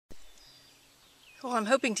Well, I'm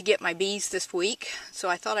hoping to get my bees this week, so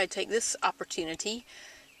I thought I'd take this opportunity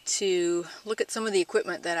to look at some of the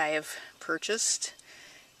equipment that I have purchased.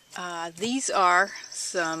 These are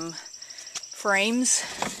some frames,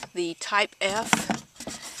 the Type F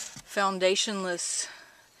Foundationless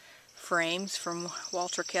frames from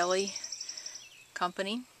Walter Kelly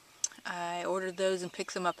Company. I ordered those and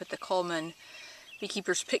picked them up at the Coleman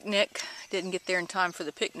Beekeepers Picnic. Didn't get there in time for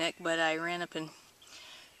the picnic, but I ran up and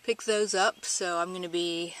picked those up, so I'm going to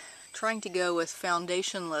be trying to go with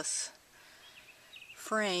foundationless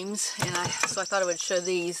frames, and so I thought I would show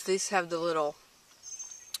these. These have the little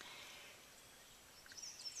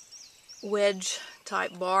wedge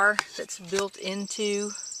type bar that's built into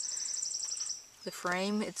the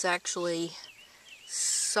frame. It's actually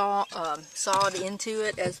sawed into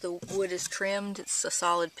it as the wood is trimmed. It's a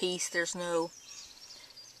solid piece. There's no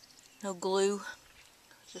glue,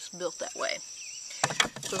 just built that way.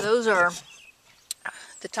 So those are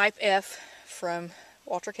the Type F from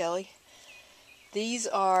Walter Kelly. These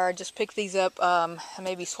are, just picked these up, I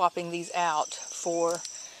may be swapping these out for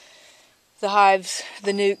the hives,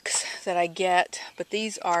 the nukes that I get, but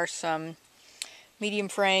these are some medium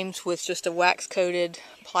frames with just a wax coated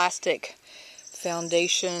plastic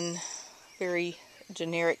foundation, very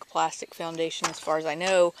generic plastic foundation as far as I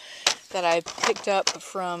know, that I picked up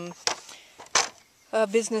from a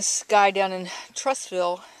business guy down in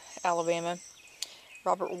Trussville, Alabama,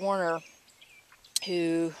 Robert Warner,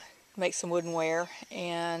 who makes some woodenware,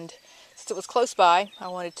 and since it was close by, I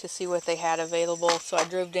wanted to see what they had available, so I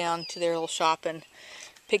drove down to their little shop and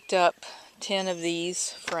picked up 10 of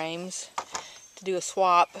these frames to do a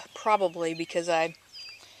swap, probably because I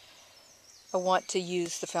want to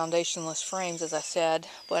use the foundationless frames, as I said,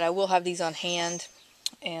 but I will have these on hand,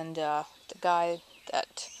 and the guy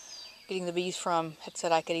that getting the bees from had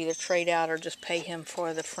said I could either trade out or just pay him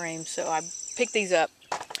for the frame, so I picked these up,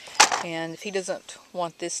 and if he doesn't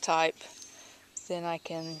want this type, then I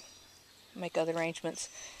can make other arrangements.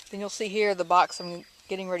 Then you'll see here the box I'm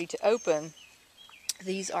getting ready to open.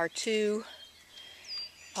 These are two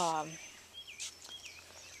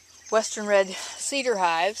Western Red cedar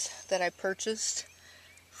hives that I purchased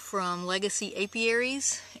from Legacy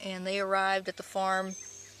Apiaries, and they arrived at the farm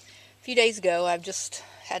a few days ago. I've just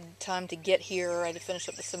had time to get here. I had to finish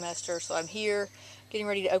up the semester, so I'm here getting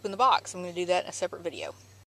ready to open the box. I'm going to do that in a separate video.